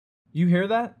You hear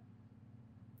that?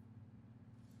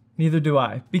 Neither do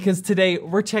I, because today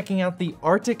we're checking out the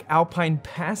Arctic Alpine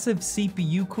passive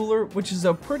CPU cooler, which is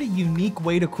a pretty unique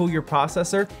way to cool your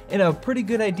processor and a pretty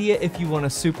good idea if you want a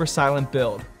super silent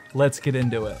build. Let's get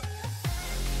into it.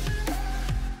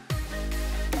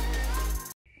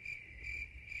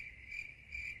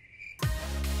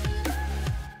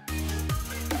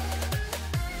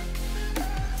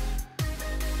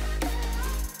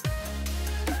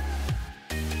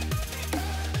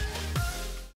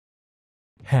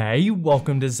 Hey,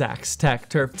 welcome to Zach's Tech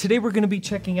Turf. Today we're going to be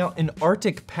checking out an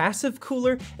Arctic passive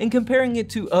cooler and comparing it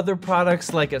to other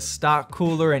products like a stock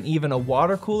cooler and even a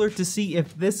water cooler to see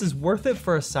if this is worth it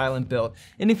for a silent build.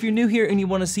 And if you're new here and you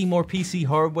want to see more PC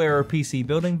hardware or PC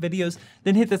building videos,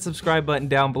 then hit that subscribe button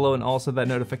down below and also that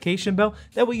notification bell.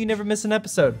 That way you never miss an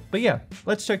episode. But yeah,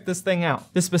 let's check this thing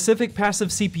out. The specific passive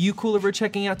CPU cooler we're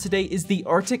checking out today is the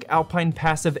Arctic Alpine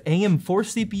passive AM4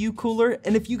 CPU cooler.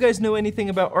 And if you guys know anything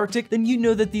about Arctic, then you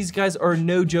know that these guys are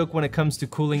no joke when it comes to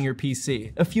cooling your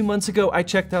PC. A few months ago, I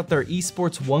checked out their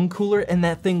Esports 1 cooler and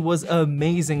that thing was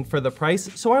amazing for the price,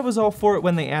 so I was all for it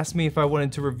when they asked me if I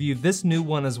wanted to review this new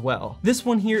one as well. This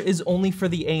one here is only for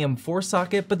the AM4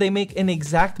 socket, but they make an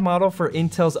exact model for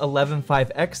Intel's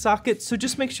 11.5X socket, so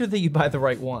just make sure that you buy the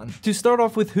right one. To start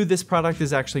off with who this product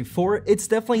is actually for, it's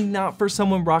definitely not for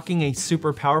someone rocking a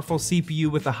super powerful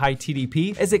CPU with a high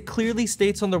TDP, as it clearly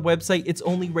states on their website it's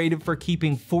only rated for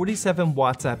keeping 47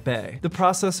 watts at bay. The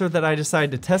processor that I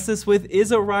decided to test this with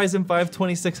is a Ryzen 5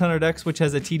 2600X, which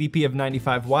has a TDP of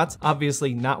 95 watts,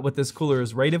 obviously not what this cooler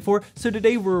is rated for, so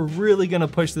today we're really gonna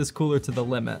push this cooler to the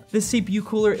limit. This CPU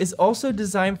cooler is also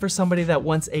designed for somebody that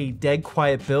wants a dead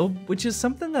quiet build, which is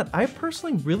something that I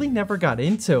personally really never got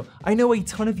into. I know a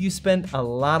ton of you spend a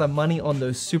lot of money on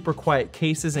those super quiet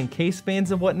cases and case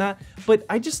fans and whatnot, but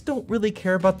I just don't really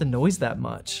care about the noise that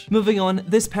much. Moving on,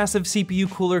 this passive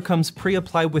CPU cooler comes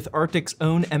pre-applied with Arctic's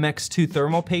own MX2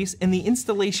 thermal paste, and the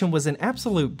installation was an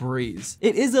absolute breeze.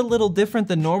 It is a little different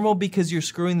than normal because you're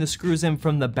screwing the screws in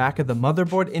from the back of the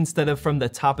motherboard instead of from the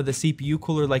top of the CPU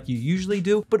cooler like you usually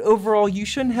do, but overall you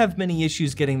shouldn't have many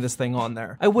issues getting this thing on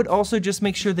there. I would also just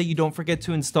make sure that you don't forget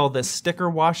to install the sticker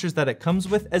washers that it comes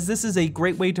with, as this is a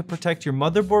great way to protect your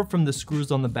motherboard from the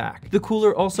screws on the back. The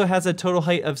cooler also has a total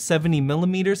height of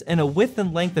 70mm and a width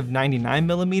and length of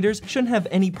 99mm. Shouldn't have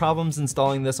any problems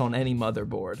installing this on any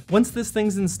motherboard. Once this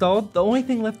thing's installed, the only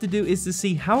thing left to do is to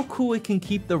see how cool it can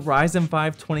keep the Ryzen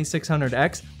 5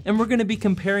 2600X, and we're going to be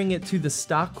comparing it to the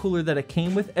stock cooler that it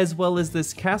came with, as well as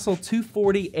this Castle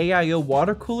 240 AIO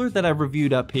water cooler that I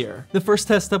reviewed up here. The first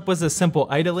test up was a simple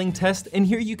idling test, and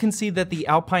here you can see that the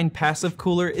Alpine passive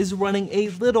cooler is running a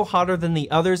little hotter than the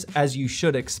others, as you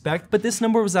should expect, but this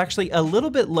number was actually a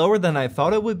little bit lower than I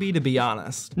thought it would be, to be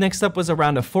honest. Next up was a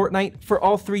round of Fortnite. For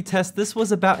all three tests, this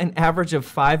was about an average of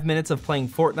 5 minutes of playing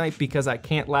Fortnite because I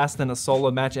can't last in a solo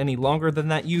match any longer than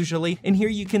that usually, and here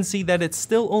you can see that it's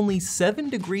still only 7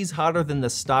 degrees hotter than the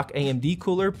stock AMD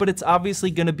cooler, but it's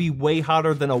obviously going to be way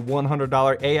hotter than a $100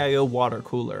 AIO water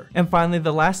cooler. And finally,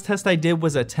 the last test I did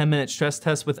was a 10-minute stress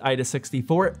test with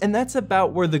IDA64, and that's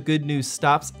about where the good news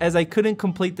stops, as I couldn't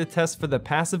complete the test for the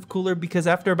passive cooler because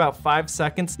after about 5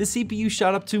 seconds, the CPU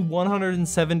shot up to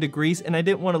 107 degrees and I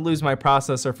didn't want to lose my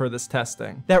processor for this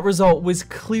testing. That result was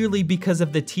clearly because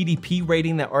of the TDP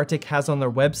rating that Arctic has on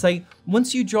their website.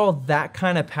 Once you draw that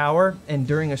kind of power, and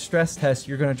during a stress test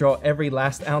you're going to draw every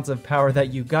last ounce of power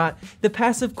that you got, the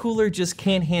passive cooler just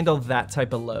can't handle that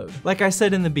type of load. Like I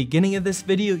said in the beginning of this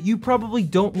video, you probably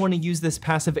don't want to use this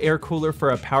passive air cooler for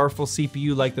a powerful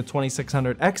CPU like the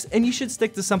 2600X, and you should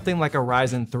stick to something like a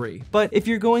Ryzen 3. But if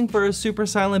you're going for a super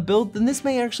silent build, then this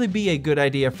may actually be a good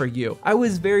idea for you. I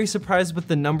was very surprised with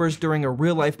the numbers during a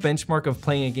real life benchmark of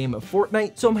playing a game of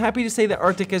Fortnite, so I'm happy to say that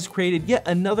Arctic has created yet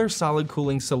another solid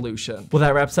cooling solution. Well,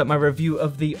 that wraps up my review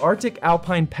of the Arctic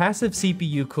Alpine passive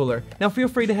CPU cooler. Now feel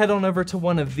free to head on over to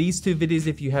one of these two videos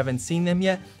if you haven't seen them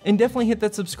yet, and definitely hit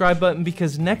that subscribe button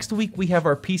because next week we have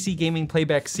our PC gaming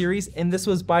playback series, and this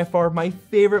was by far my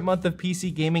favorite month of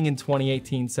PC gaming in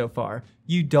 2018 so far.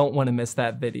 You don't want to miss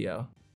that video.